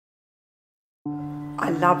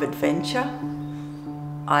I love adventure.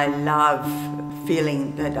 I love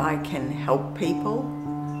feeling that I can help people.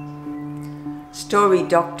 Story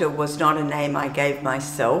Doctor was not a name I gave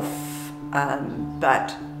myself,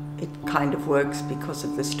 but it kind of works because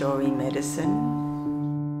of the story medicine.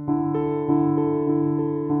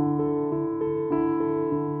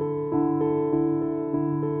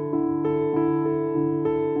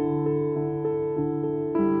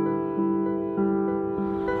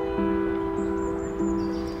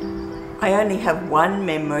 I only have one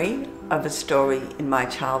memory of a story in my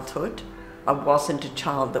childhood. I wasn't a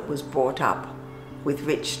child that was brought up with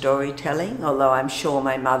rich storytelling, although I'm sure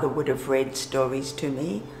my mother would have read stories to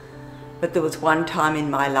me. But there was one time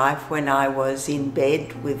in my life when I was in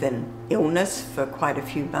bed with an illness for quite a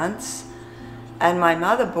few months, and my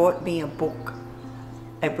mother bought me a book.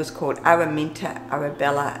 It was called Araminta,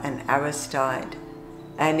 Arabella and Aristide,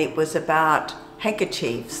 and it was about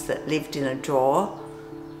handkerchiefs that lived in a drawer,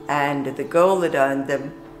 and the girl that owned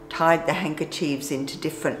them tied the handkerchiefs into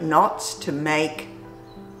different knots to make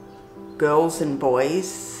girls and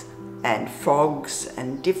boys and frogs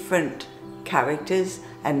and different characters,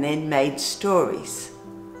 and then made stories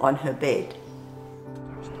on her bed.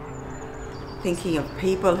 Thinking of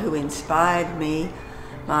people who inspired me,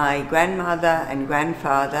 my grandmother and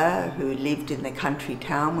grandfather, who lived in the country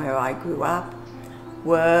town where I grew up,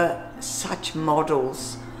 were such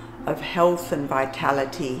models of health and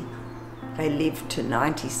vitality. They lived to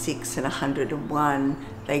 96 and 101.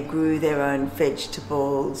 They grew their own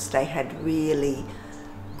vegetables. They had really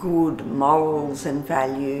good morals and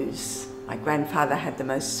values. My grandfather had the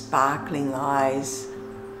most sparkling eyes.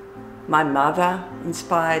 My mother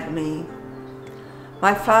inspired me.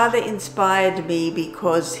 My father inspired me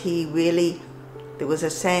because there was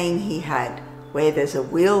a saying he had, where there's a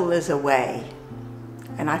will, there's a way.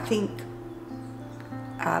 And I think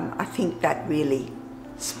that really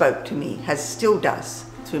spoke to me, still does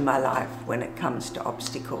through my life when it comes to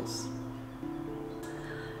obstacles.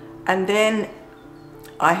 And then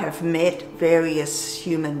I have met various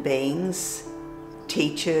human beings,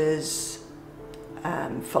 teachers,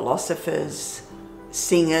 philosophers,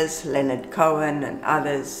 singers, Leonard Cohen and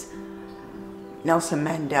others, Nelson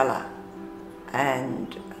Mandela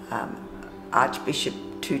and Archbishop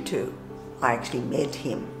Tutu. I actually met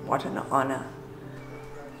him. What an honour.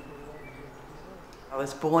 I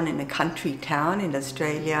was born in a country town in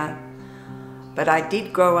Australia, but I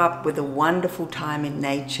did grow up with a wonderful time in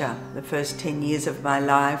nature the first 10 years of my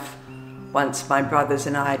life. Once my brothers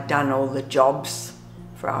and I had done all the jobs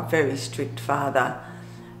for our very strict father,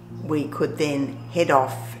 we could then head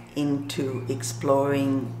off into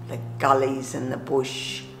exploring the gullies and the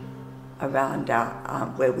bush around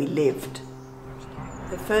where we lived.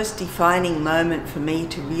 The first defining moment for me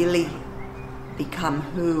to really become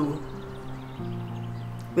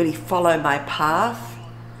really follow my path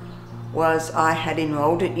was I had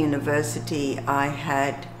enrolled at university. I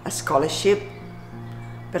had a scholarship,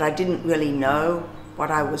 but I didn't really know what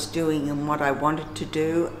I was doing and what I wanted to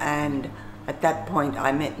do. And at that point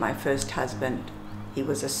I met my first husband. He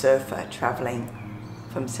was a surfer traveling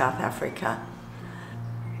from South Africa.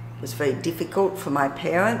 It was very difficult for my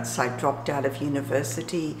parents. I dropped out of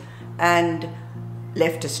university and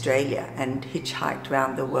left Australia and hitchhiked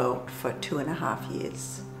around the world for 2.5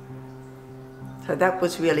 years. So that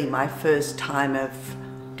was really my first time of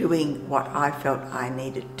doing what I felt I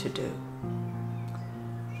needed to do.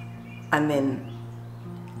 And then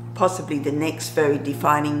possibly the next very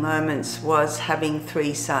defining moments was having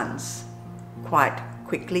 3 sons, quite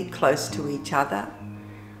quickly, close to each other.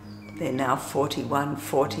 They're now 41,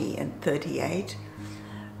 40 and 38.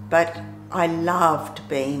 But I loved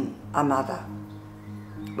being a mother.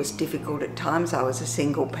 It was difficult at times. I was a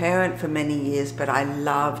single parent for many years, but I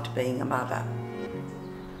loved being a mother.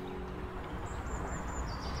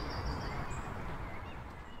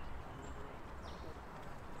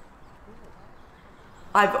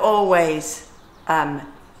 I've always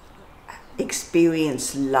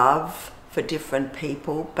experienced love for different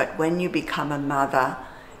people, but when you become a mother,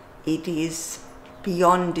 it is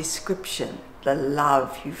beyond description, the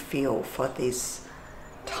love you feel for this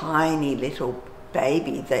tiny little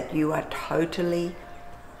baby that you are totally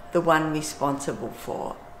the one responsible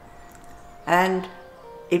for. And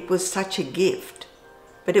it was such a gift,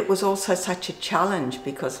 but it was also such a challenge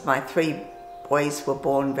because my 3 boys were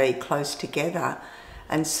born very close together.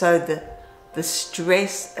 And so the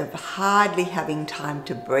stress of hardly having time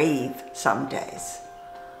to breathe some days.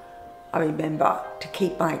 I remember to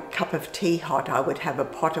keep my cup of tea hot, I would have a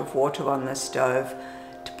pot of water on the stove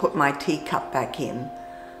to put my teacup back in,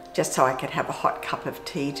 just so I could have a hot cup of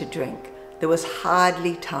tea to drink. There was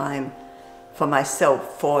hardly time for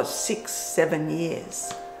myself for 6, 7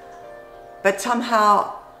 years. But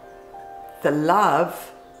somehow the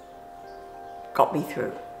love got me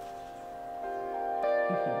through.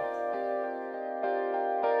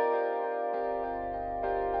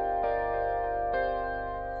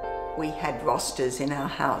 We had rosters in our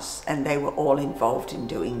house and they were all involved in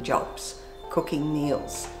doing jobs, cooking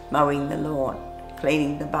meals, mowing the lawn,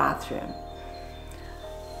 cleaning the bathroom.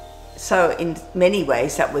 So in many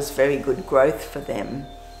ways that was very good growth for them.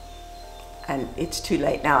 And it's too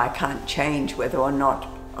late now, I can't change whether or not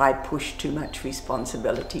I pushed too much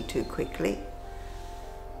responsibility too quickly.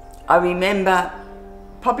 I remember,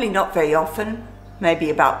 probably not very often, maybe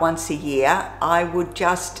about once a year, I would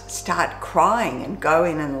just start crying and go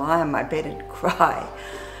in and lie on my bed and cry.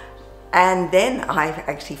 And then I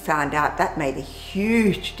actually found out that made a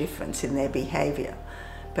huge difference in their behaviour.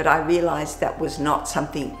 But I realised that was not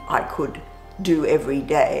something I could do every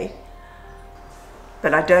day.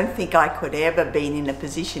 But I don't think I could ever been in a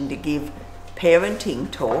position to give parenting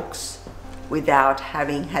talks without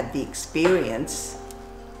having had the experience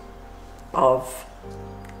of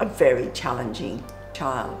a very challenging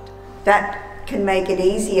child. That can make it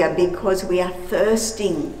easier because we are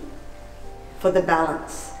thirsting for the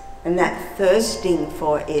balance, and that thirsting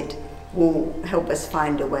for it will help us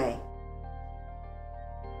find a way.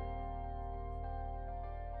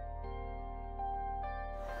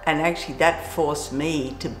 And actually that forced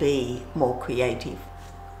me to be more creative,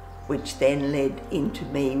 which then led into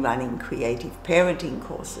me running creative parenting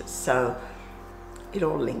courses. So it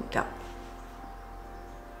all linked up.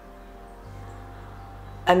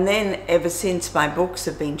 And then ever since my books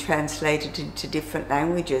have been translated into different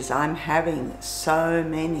languages, I'm having so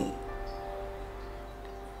many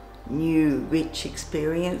new, rich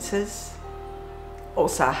experiences.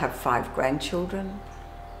 Also, I have 5 grandchildren.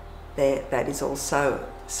 That is also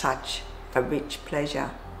such a rich pleasure.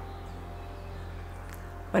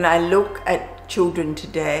 When I look at children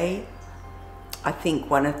today, I think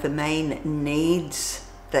one of the main needs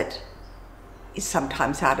that is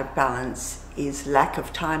sometimes out of balance is lack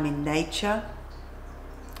of time in nature,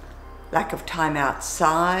 lack of time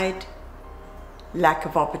outside, lack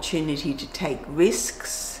of opportunity to take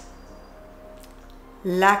risks,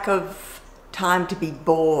 lack of time to be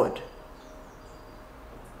bored,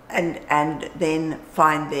 and then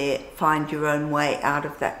find your own way out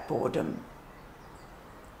of that boredom.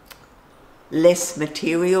 Less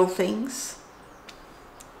material things,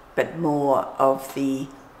 but more of the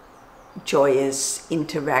joyous,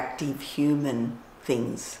 interactive, human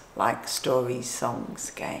things like stories,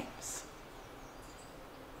 songs, games.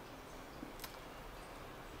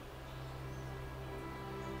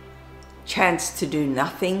 Chance to do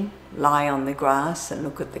nothing, lie on the grass and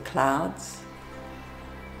look at the clouds.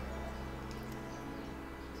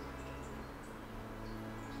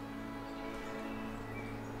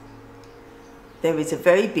 There is a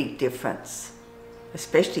very big difference,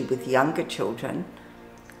 especially with younger children,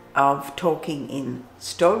 of talking in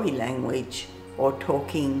story language or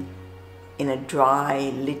talking in a dry,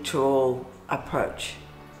 literal approach.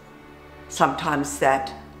 Sometimes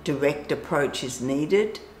that direct approach is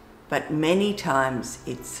needed, but many times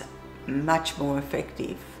it's much more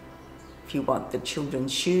effective if you want the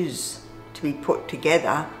children's shoes to be put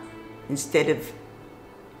together instead of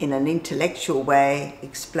in an intellectual way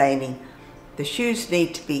explaining the shoes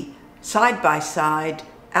need to be side by side,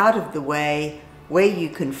 out of the way, where you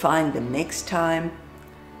can find them next time.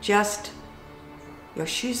 Just, your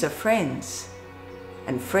shoes are friends,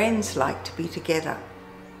 and friends like to be together.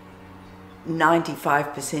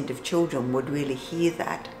 95% of children would really hear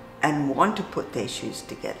that and want to put their shoes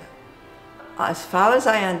together. As far as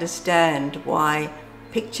I understand why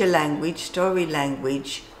picture language, story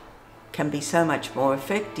language can be so much more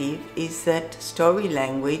effective is that story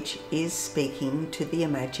language is speaking to the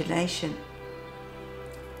imagination.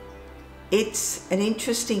 It's an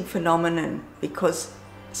interesting phenomenon because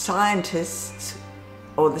scientists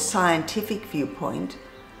or the scientific viewpoint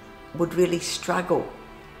would really struggle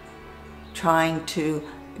trying to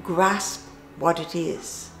grasp what it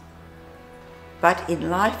is. But in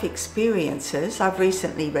life experiences, I've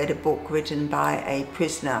recently read a book written by a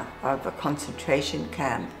prisoner of a concentration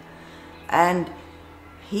camp, and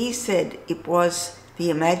he said it was the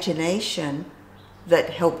imagination that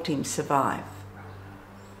helped him survive.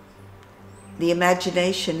 The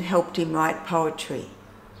imagination helped him write poetry.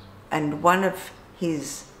 And one of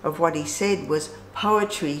what he said was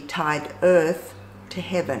poetry tied earth to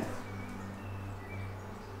heaven.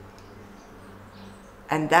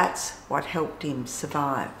 And that's what helped him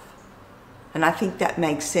survive. And I think that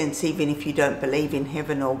makes sense even if you don't believe in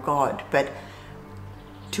heaven or God. But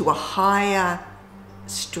to a higher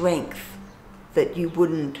strength that you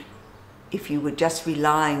wouldn't if you were just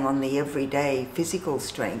relying on the everyday physical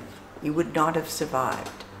strength. You would not have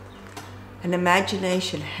survived. And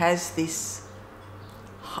imagination has this,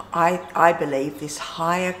 I believe, this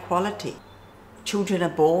higher quality. Children are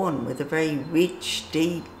born with a very rich,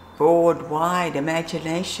 deep, broad, wide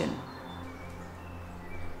imagination.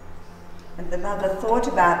 And the mother thought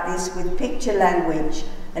about this with picture language,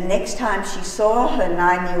 and next time she saw her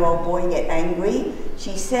 9-year-old boy get angry,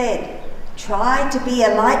 she said, "Try to be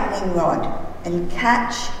a lightning rod and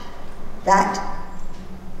catch that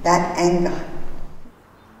anger."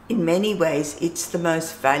 In many ways, it's the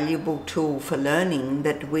most valuable tool for learning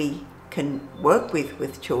that we can work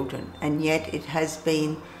with children, and yet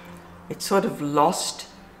it's sort of lost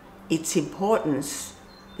its importance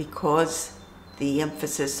because the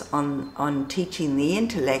emphasis on teaching the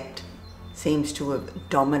intellect seems to have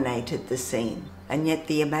dominated the scene. And yet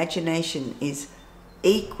the imagination is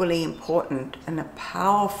equally important and a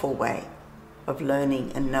powerful way of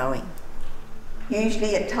learning and knowing.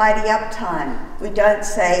 Usually at tidy up time, we don't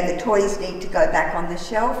say the toys need to go back on the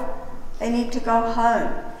shelf, they need to go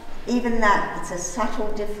home. Even that, it's a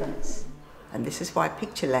subtle difference. And this is why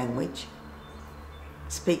picture language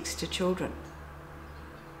speaks to children.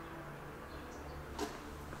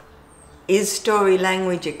 Is story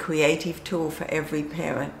language a creative tool for every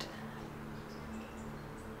parent?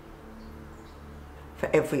 For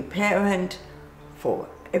every parent, for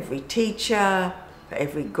every teacher, for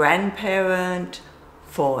every grandparent,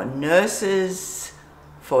 for nurses,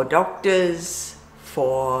 for doctors,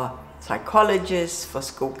 for psychologists, for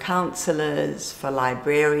school counselors, for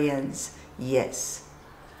librarians, yes.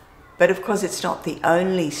 But of course it's not the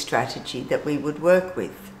only strategy that we would work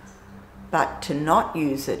with. But to not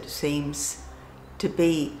use it seems to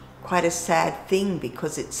be quite a sad thing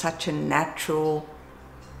because it's such a natural,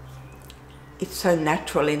 it's so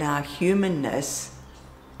natural in our humanness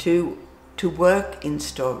to work in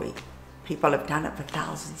story. People have done it for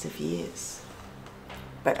thousands of years.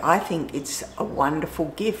 But I think it's a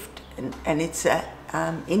wonderful gift and it's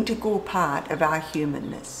an integral part of our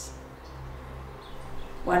humanness.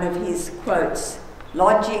 One of his quotes,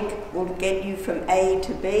 "Logic will get you from A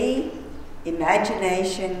to B,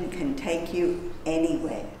 imagination can take you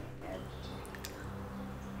anywhere."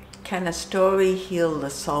 Can a story heal the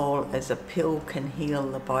soul as a pill can heal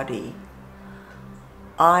the body?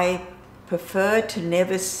 I prefer to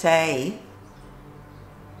never say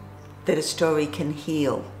that a story can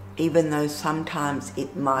heal, even though sometimes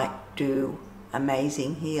it might do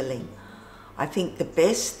amazing healing. I think the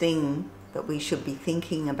best thing that we should be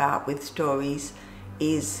thinking about with stories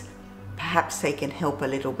is perhaps they can help a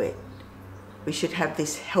little bit. We should have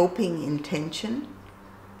this helping intention,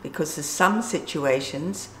 because in some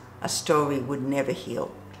situations a story would never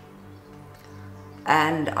heal.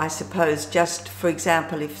 And I suppose, just for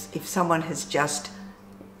example, if someone has just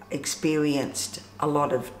experienced a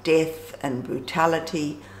lot of death and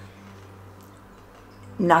brutality,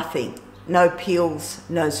 nothing, no pills,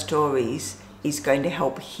 no stories is going to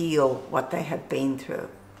help heal what they have been through.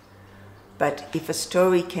 But if a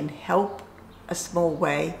story can help a small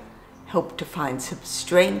way, help to find some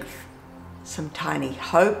strength, some tiny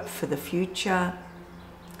hope for the future,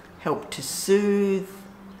 help to soothe,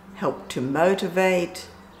 help to motivate,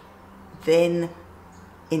 then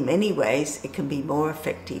in many ways it can be more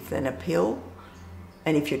effective than a pill.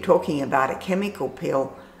 And if you're talking about a chemical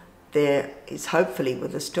pill, there is hopefully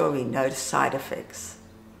with a story no side effects.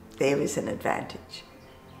 There is an advantage.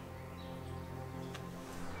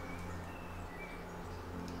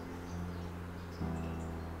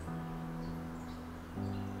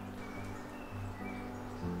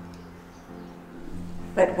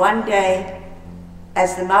 But one day,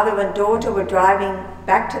 as the mother and daughter were driving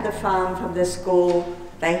back to the farm from the school,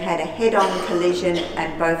 they had a head-on collision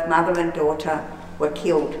and both mother and daughter were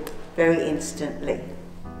killed very instantly.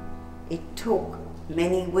 It took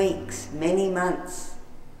many weeks, many months,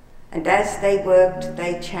 and as they worked,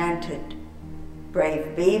 they chanted,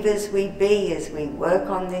 "Brave beavers we be as we work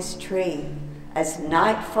on this tree. As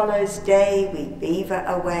night follows day, we beaver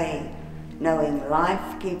away, knowing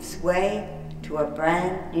life gives way to a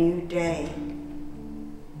brand new day."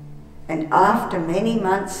 And after many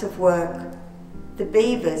months of work, the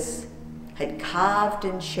beavers had carved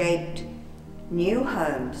and shaped new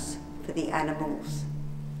homes for the animals,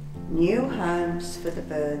 new homes for the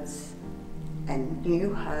birds, and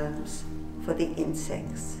new homes for the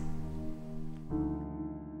insects.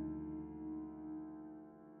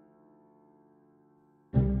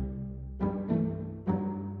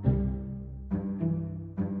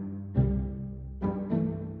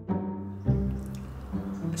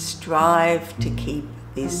 strive to keep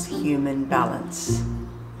this human balance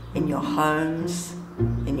in your homes,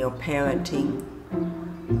 in your parenting.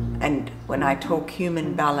 And when I talk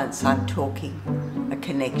human balance, I'm talking a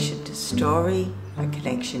connection to story, a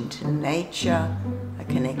connection to nature, a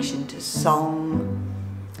connection to song,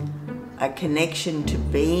 a connection to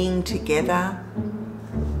being together,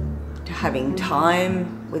 to having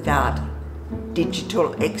time without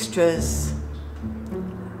digital extras,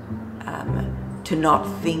 to not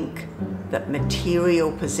think that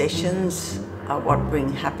material possessions are what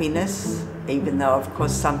bring happiness, even though of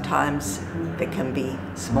course sometimes there can be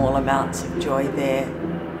small amounts of joy there.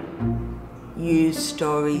 Use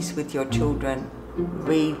stories with your children,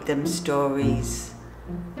 read them stories,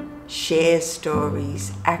 share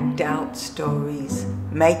stories, act out stories,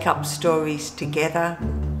 make up stories together,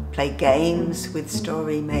 play games with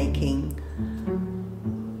story making,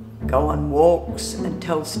 go on walks and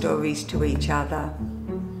tell stories to each other.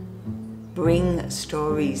 Bring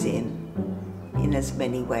stories in as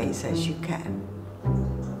many ways as you can.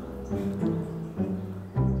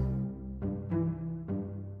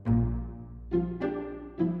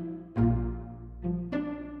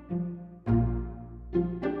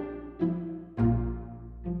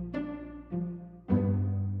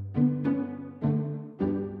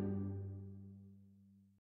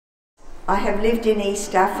 I have lived in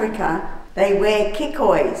East Africa. They wear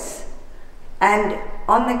kikois, and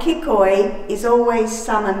on the kikoi is always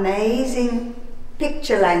some amazing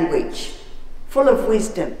picture language, full of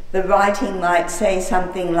wisdom. The writing might say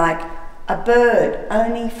something like, "A bird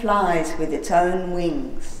only flies with its own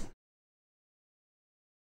wings."